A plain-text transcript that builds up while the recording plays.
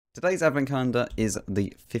Today's advent calendar is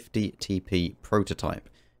the 50 TP prototype.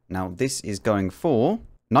 Now this is going for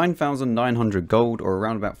 9,900 gold or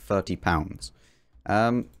around about £30.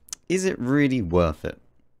 Is it really worth it?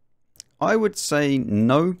 I would say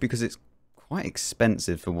no, because it's quite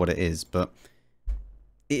expensive for what it is, but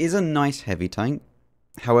it is a nice heavy tank.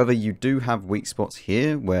 However, you do have weak spots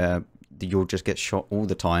here where you'll just get shot all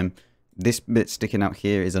the time. This bit sticking out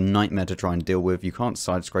here is a nightmare to try and deal with. You can't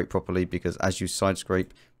side scrape properly because as you side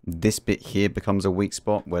scrape, this bit here becomes a weak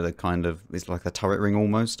spot where the kind of is like a turret ring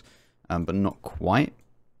almost, but not quite.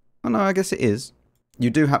 Oh no, I guess it is. You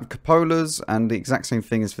do have cupolas, and the exact same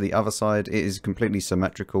thing is for the other side. It is completely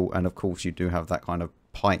symmetrical, and of course you do have that kind of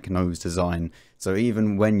pike nose design. So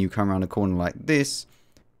even when you come around a corner like this,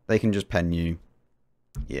 they can just pen you.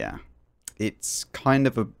 Yeah, it's kind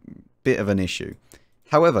of a bit of an issue.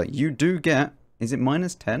 However, you do get, is it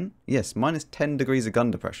minus 10? Yes, minus 10 degrees of gun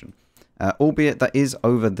depression. Albeit that is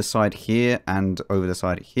over the side here and over the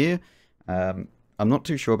side here. I'm not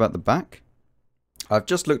too sure about the back. I've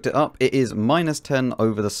just looked it up. It is minus 10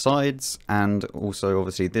 over the sides and also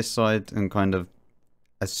obviously this side, and kind of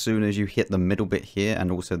as soon as you hit the middle bit here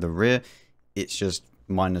and also the rear, it's just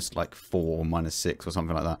minus like 4 or minus 6 or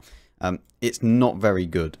something like that. It's not very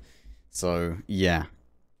good. So yeah,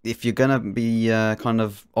 if you're going to be kind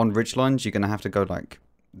of on ridge lines, you're going to have to go like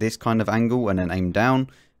this kind of angle and then aim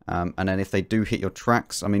down. And then if they do hit your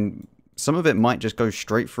tracks, I mean, some of it might just go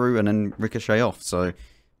straight through and then ricochet off. So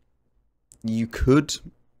you could,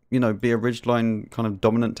 you know, be a ridgeline kind of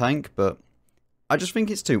dominant tank, but I just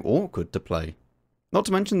think it's too awkward to play. Not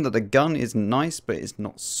to mention that the gun is nice, but it's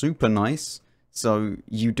not super nice. So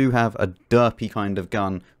you do have a derpy kind of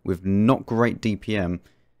gun with not great DPM.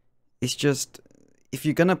 It's just, if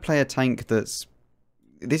you're going to play a tank that's,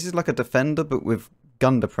 this is like a defender, but with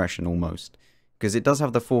gun depression almost. Because it does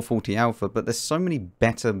have the 440 alpha, but there's so many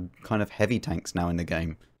better kind of heavy tanks now in the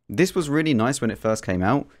game. This was really nice when it first came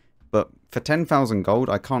out, but for 10,000 gold,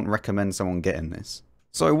 I can't recommend someone getting this.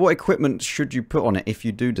 So what equipment should you put on it if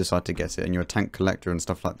you do decide to get it and you're a tank collector and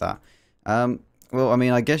stuff like that? Well, I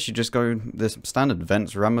mean, I guess you just go the standard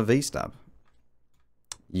Vents Rammer V-Stab.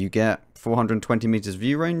 You get 420 meters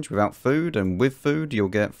view range without food, and with food you'll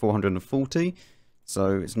get 440.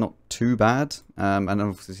 So it's not too bad, and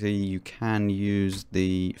obviously you can use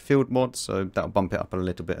the field mod, so that'll bump it up a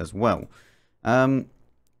little bit as well.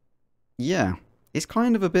 Yeah, it's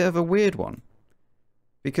kind of a bit of a weird one,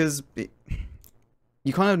 because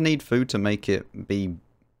you kind of need food to make it be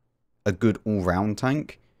a good all-round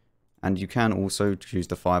tank, and you can also choose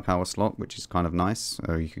the firepower slot, which is kind of nice,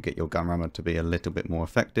 so you could get your gun rammer to be a little bit more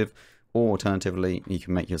effective, or alternatively you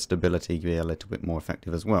can make your stability be a little bit more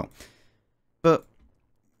effective as well. But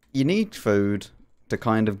you need food to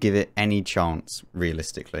kind of give it any chance,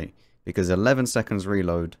 realistically. Because 11 seconds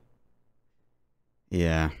reload.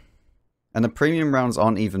 Yeah. And the premium rounds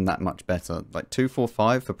aren't even that much better. Like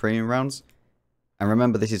 245 for premium rounds. And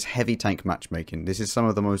remember, this is heavy tank matchmaking. This is some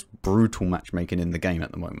of the most brutal matchmaking in the game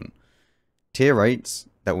at the moment. Tier 8s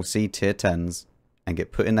that will see tier 10s and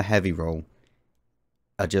get put in the heavy roll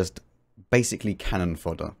are just basically cannon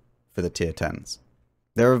fodder for the tier 10s.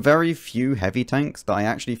 There are very few heavy tanks that I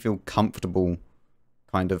actually feel comfortable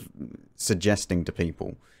kind of suggesting to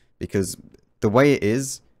people, because the way it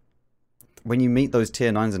is, when you meet those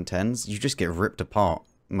tier 9s and 10s, you just get ripped apart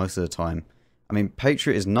most of the time. I mean,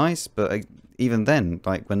 Patriot is nice, but even then,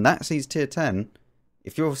 like when that sees tier 10,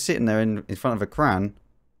 if you're sitting there in front of a Cran,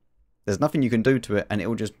 there's nothing you can do to it and it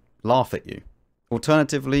will just laugh at you.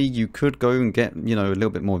 Alternatively, you could go and get, you know, a little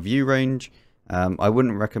bit more view range. I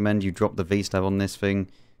wouldn't recommend you drop the V-Stab on this thing.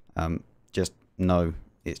 Just no,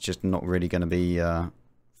 it's just not really going to be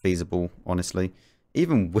feasible, honestly.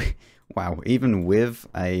 Even with, wow, even with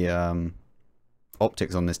a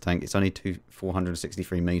optics on this tank, it's only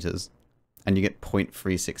 463 meters, and you get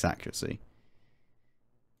 0.36 accuracy.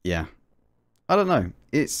 Yeah, I don't know.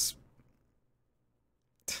 It's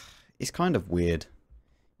kind of weird,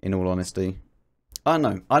 in all honesty. I don't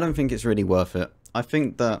know. I don't think it's really worth it. I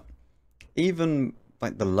think that even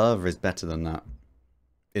like the Lurva is better than that,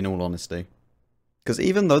 in all honesty. Because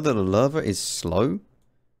even though the Lurva is slow,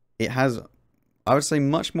 it has, I would say,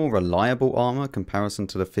 much more reliable armor comparison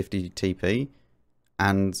to the 50 TP,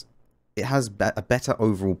 and it has a better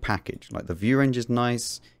overall package. Like the view range is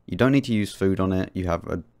nice, you don't need to use food on it, you have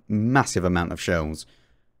a massive amount of shells,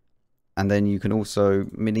 and then you can also, I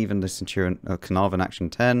mean, even the Centurion Carnarvon Action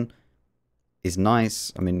 10 is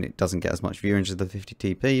nice. I mean, it doesn't get as much view range as the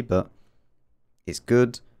 50 TP, but it's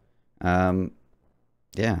good.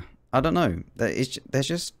 Yeah, I don't know. There's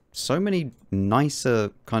just so many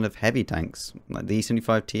nicer kind of heavy tanks, like the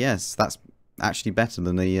E75 TS. That's actually better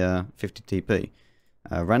than the 50 TP.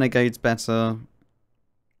 Renegade's better.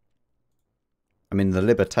 I mean, the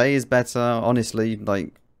Liberté is better. Honestly,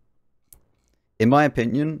 like, in my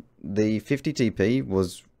opinion, the 50 TP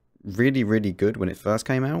was really, really good when it first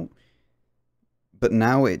came out. But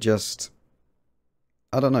now it just,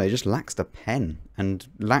 I don't know, it just lacks the pen and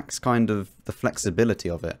lacks kind of the flexibility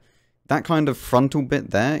of it. That kind of frontal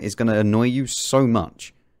bit there is going to annoy you so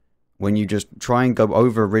much when you just try and go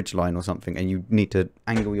over a ridgeline or something and you need to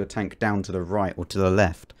angle your tank down to the right or to the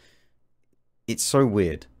left. It's so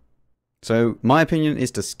weird. So my opinion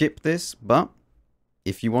is to skip this, but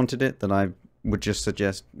if you wanted it, then I would just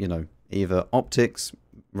suggest, you know, either optics,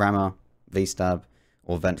 rammer, V-stab,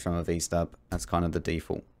 or vent rammer V-stab. That's kind of the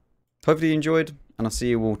default. Hopefully you enjoyed, and I'll see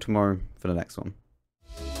you all tomorrow for the next one.